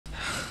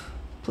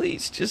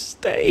Please just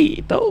stay.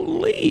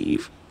 Don't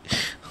leave.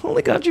 I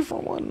only got you for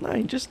one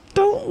night. Just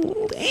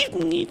don't leave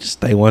me. Just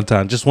stay one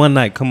time. Just one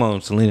night. Come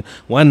on, Selena.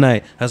 One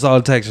night. That's all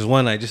it takes is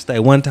one night. Just stay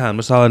one time.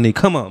 That's all I need.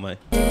 Come on, man.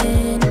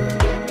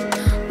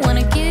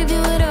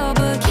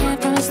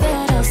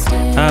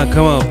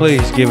 Come on,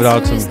 please give it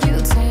all to me.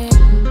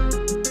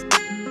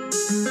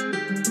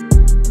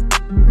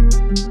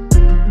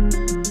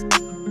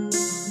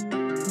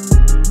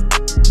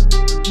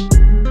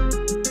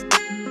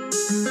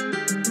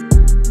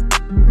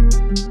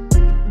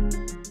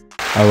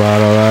 All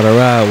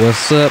right.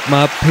 What's up,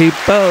 my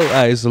people? All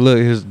right, so look,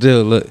 here's the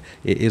deal. Look,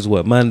 it is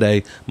what?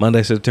 Monday,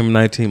 September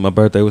 19th. My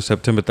birthday was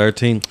September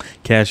 13th.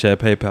 Cash App,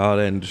 PayPal, all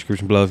that in the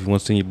description below if you want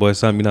to send your boy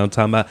something, you know what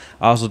I'm talking about.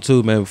 Also,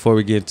 too, man, before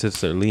we get into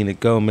Selena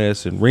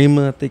Gomez and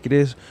Rema, I think it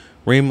is.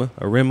 Rema.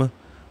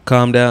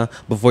 Calm down.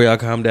 Before y'all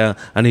calm down,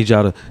 I need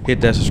y'all to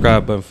hit that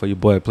subscribe button for your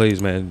boy,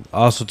 please, man.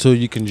 Also, too,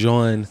 you can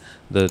join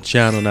the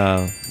channel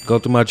now. Go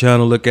through my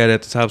channel, look at it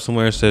at the top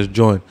somewhere. It says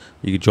join.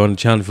 You can join the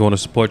channel if you want to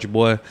support your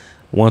boy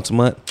once a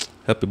month.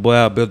 Help your boy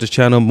out, build this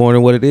channel more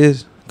than what it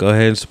is. Go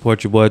ahead and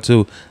support your boy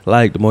too.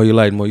 Like, the more you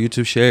like, the more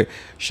YouTube share.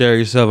 Share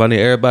yourself. I need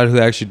everybody who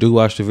actually do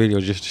watch the video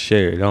just to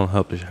share it. It don't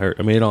help to hurt.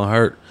 I mean, it don't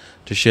hurt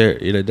to share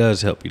it. It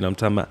does help. You know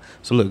what I'm talking about?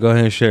 So look, go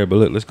ahead and share it. But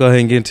look, let's go ahead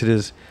and get into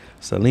this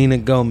Selena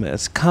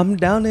Gomez. Come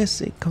down,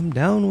 Essie. Come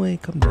down, way.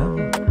 Come down.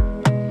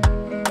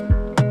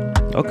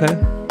 Okay.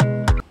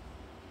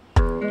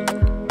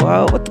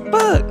 Wow, what the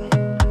fuck?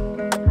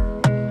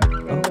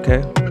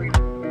 Okay.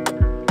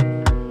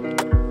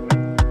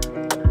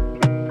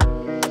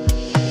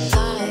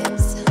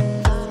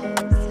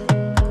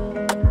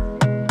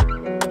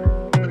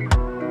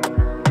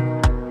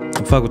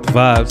 Fuck with the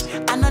vibes.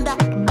 Another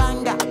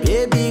banger,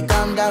 baby,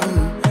 calm down.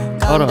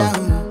 Hold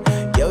on.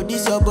 Yo,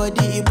 this your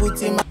body, it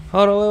puts in my...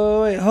 Hold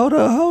on, wait. Hold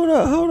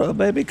up,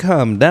 baby,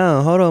 calm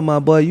down. Hold on, my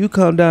boy, you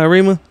calm down,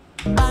 Rema.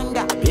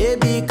 Banger,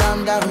 baby,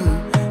 calm down.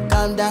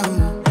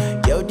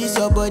 Yo, this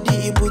your body,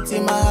 it puts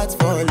in my heart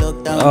for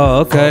lockdown. Oh,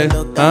 okay.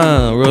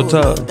 Real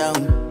talk.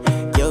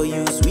 Yo,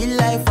 you sweet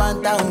life,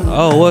 phantom.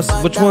 Oh,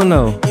 which one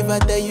though? If I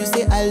tell you,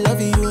 say I love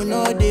you,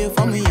 no day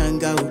for me, young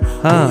girl.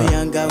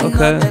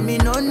 Okay. Tell me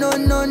no.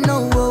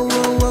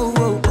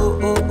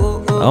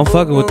 I'm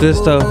fucking with this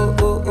though.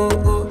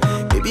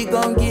 Baby,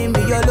 gon' give me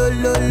your lo.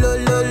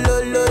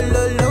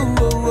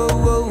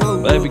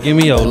 Baby, give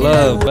me your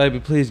love.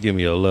 Baby, please give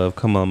me your love.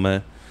 Come on,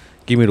 man.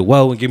 Give me the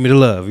whoa and give me the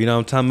love. You know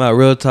what I'm talking about?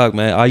 Real talk,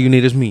 man. All you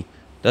need is me.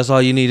 That's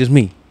all you need is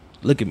me.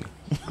 Look at me.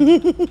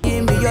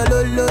 Give me your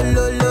lo.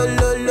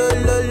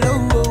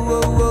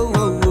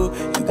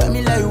 You got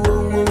me like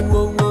whoa.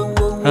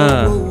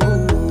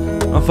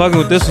 I'm fucking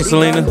with this one,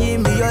 Selena. Give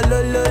me your lo.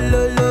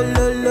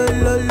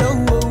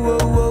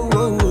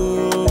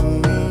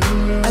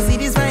 I see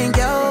this fine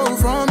girl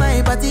from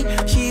my party.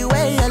 She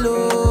wear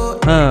yellow.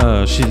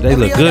 They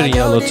look good in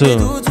yellow too.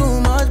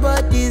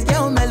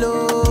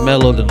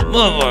 Mellow than the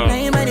mother.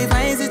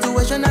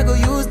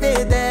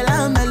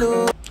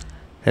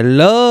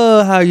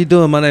 Hello, how you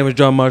doing? My name is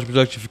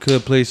JohnMarshallProductions. If you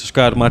could, please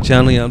subscribe to my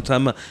channel. You know what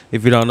I'm talking about?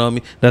 If you don't know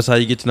me, that's how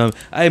you get to know me.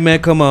 Hey, man,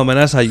 come on, man.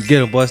 That's how you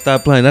get them, boy.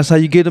 Stop playing. That's how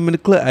you get them in the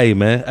clip. Hey,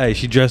 man. Hey,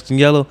 she dressed in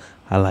yellow.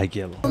 I like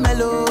yellow.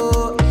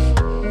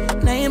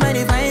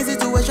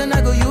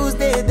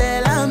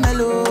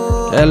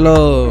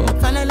 Hello.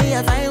 Finally,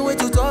 I find way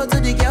to talk to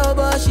the girl,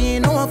 but she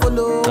ain't no one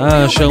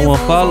follow. She don't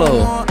want to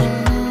follow.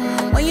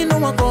 When you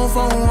know I go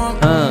for one,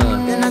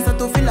 then I start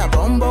to feel a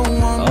bum.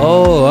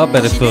 Oh, I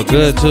bet it feel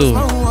good too.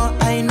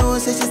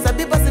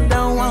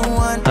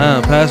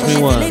 Pass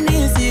me one.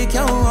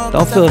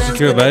 Don't feel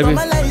insecure, baby.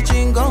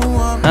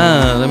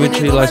 Let me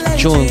treat you like some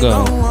chewing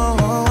gum.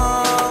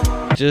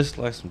 Just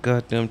like some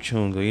goddamn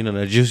chewing gum. You know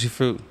that juicy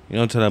fruit. You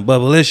know what I'm talking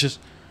about? Bubblicious.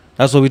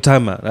 That's what we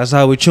talking about. That's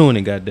how we chewing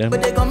it, goddamn.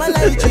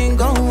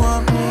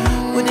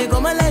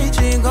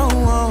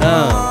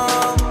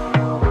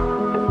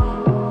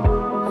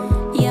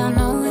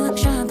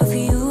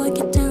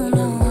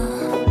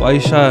 Why you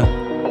shy?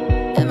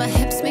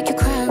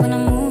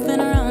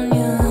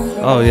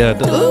 Oh yeah,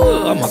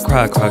 I'ma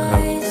cry.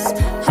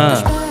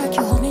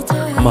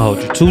 I'ma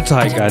hold you too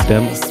tight,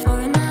 goddammit.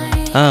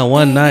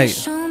 One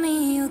night.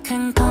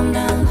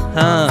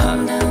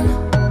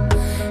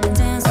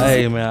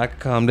 Hey man, I can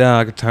calm down,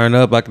 I can turn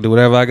up, I can do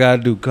whatever I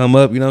gotta do. Come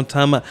up, you know what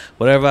I'm talking about?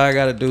 Whatever I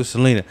gotta do,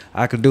 Selena,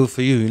 I can do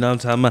for you, you know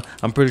what I'm talking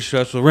about? I'm pretty sure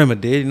that's what Rema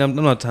did. You know, I'm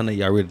not telling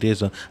you y'all really did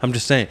something. I'm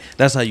just saying,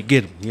 that's how you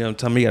get them. You know what I'm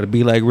talking about? You gotta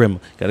be like Rema.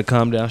 Gotta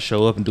calm down,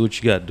 show up, and do what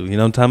you gotta do. You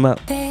know what I'm talking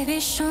about? Baby,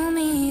 show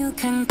me you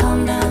can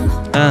calm down.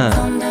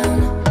 Calm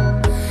down.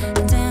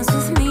 Dance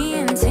with me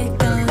and take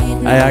the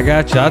lead. Hey, I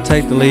got you. I'll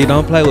take the lead.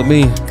 Don't play with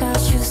me. Got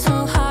you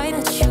so high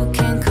that you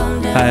can't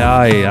calm down.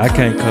 Hey, I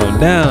can't calm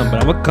down, but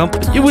I'm gonna come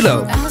for you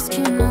though.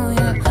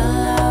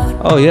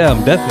 Oh yeah,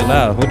 I'm definitely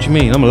loud. What you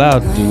mean? I'm allowed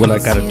to do what I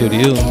gotta do to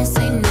you.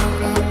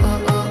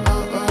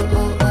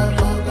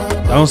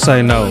 Don't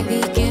say no.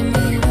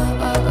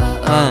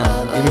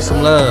 Give me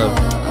some love.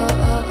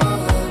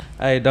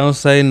 Hey, don't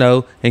say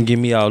no and give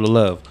me all the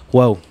love.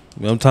 Whoa,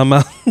 you know what I'm talking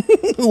about?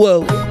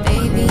 Whoa.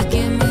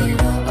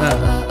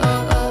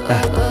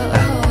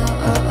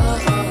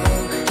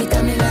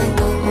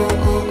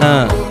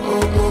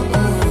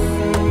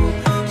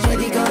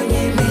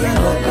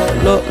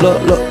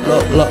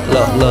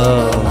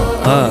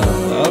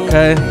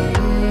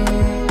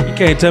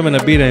 can't tell me the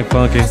beat ain't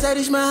funky. As I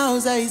reach my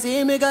house, I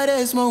see me got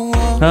a small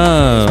wall.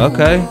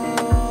 Okay.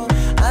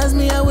 As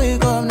me I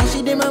wake up, now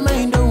she did my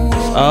mind don't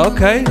walk. Oh,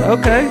 okay.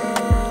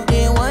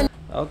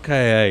 Okay,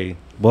 hey.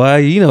 Boy,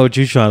 you know what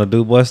you trying to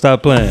do, boy.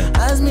 Stop playing.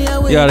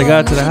 You already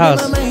got to the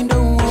house.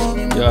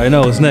 You already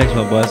know what's next,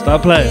 my boy.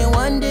 Stop playing.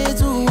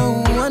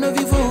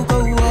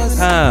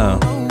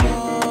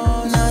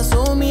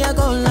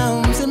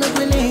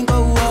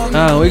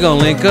 We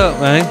gonna link up,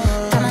 man.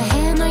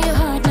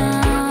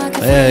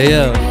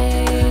 Yeah.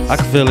 I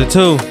can feel it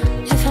too.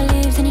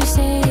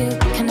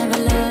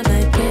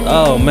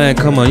 Oh man,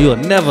 come on. You'll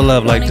never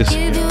love like this.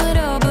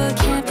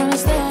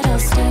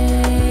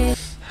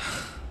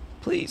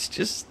 Please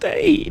just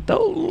stay.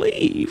 Don't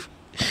leave.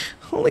 I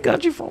only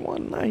got you for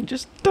one night.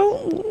 Just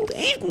don't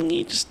leave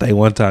me. Just stay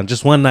one time.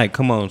 Just one night.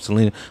 Come on,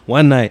 Selena.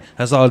 One night.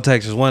 That's all it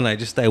takes is one night.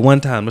 Just stay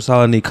one time. That's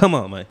all I need. Come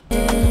on, man.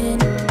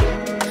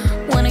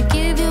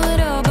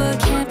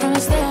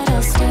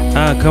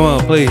 Come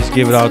on, please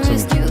give it all to me.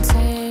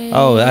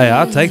 Oh, hey,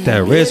 I'll take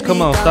that risk.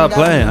 Come on, stop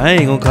playing. I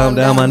ain't gonna calm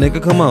down, my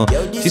nigga. Come on.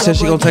 She said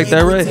she gonna take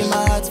that risk.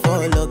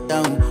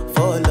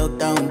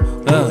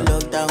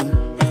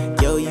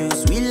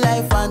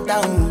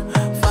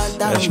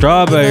 That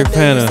strawberry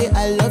Fanta.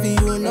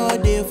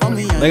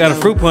 They got a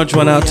fruit punch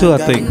one out too, I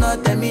think.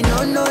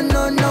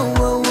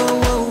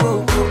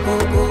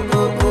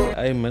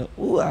 Hey man,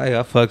 ooh,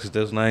 I fucks with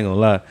this one. I ain't gonna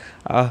lie.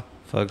 I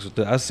fucks with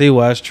this. I see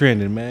why it's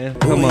trending, man.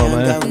 Come on,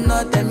 man.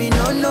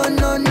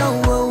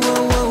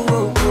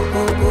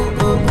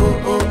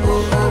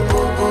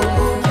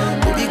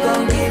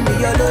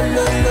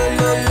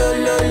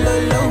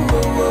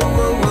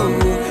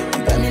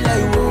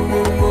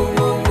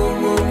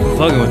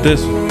 Fucking with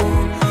this one.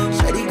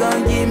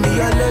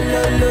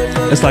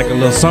 It's like a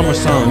little summer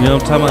song, you know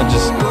what I'm talking about?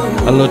 Just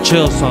a little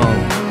chill song.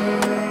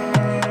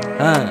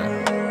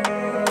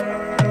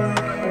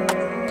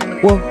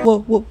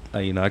 Whoa.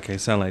 You know, I can't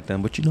sound like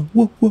them, but you know,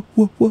 whoa.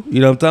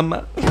 You know what I'm talking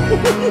about?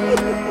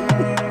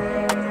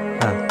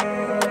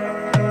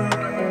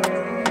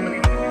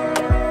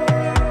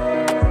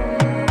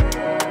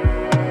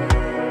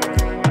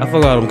 I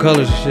forgot all them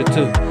colors and shit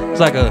too. It's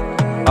like a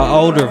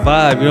older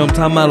vibe, you know what I'm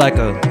talking about? Like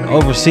a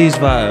overseas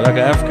vibe, like an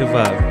African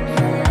vibe.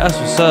 That's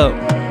what's up.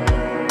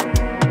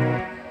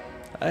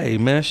 Hey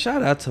man,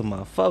 shout out to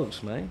my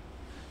folks, man.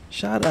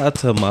 Shout out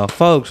to my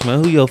folks,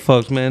 man. Who your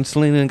folks, man?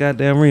 Selena and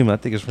goddamn Rema. I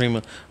think it's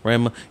Rema. You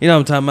know what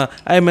I'm talking about?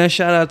 Hey man,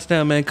 shout out to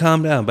them, man.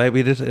 Calm down,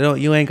 baby.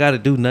 You ain't gotta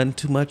do nothing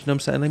too much, you know what I'm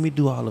saying? Let me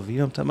do all of it. You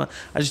know what I'm talking about?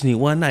 I just need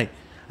one night.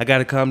 I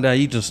gotta calm down.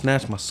 You just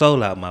snatched my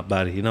soul out of my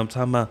body, you know what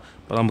I'm talking about?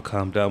 But I'm gonna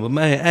calm down. But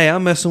man, hey,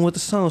 I'm messing with the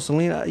song,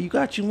 Selena. You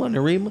got you one,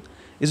 Rema.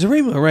 Is it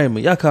Rema or Rema?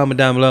 Y'all comment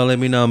down below and let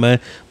me know,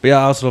 man. But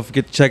y'all also don't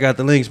forget to check out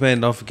the links,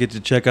 man. Don't forget to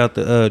check out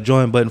the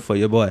join button for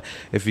your boy,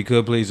 if you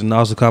could, please. And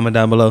also comment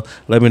down below.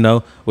 Let me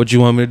know what you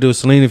want me to do.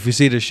 Selena, if you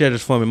see this, share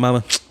this for me,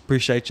 mama.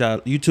 Appreciate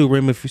y'all. You too,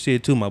 Rema, if you see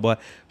it too, my boy.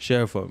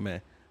 Share it for me,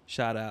 man.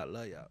 Shout out.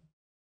 Love y'all.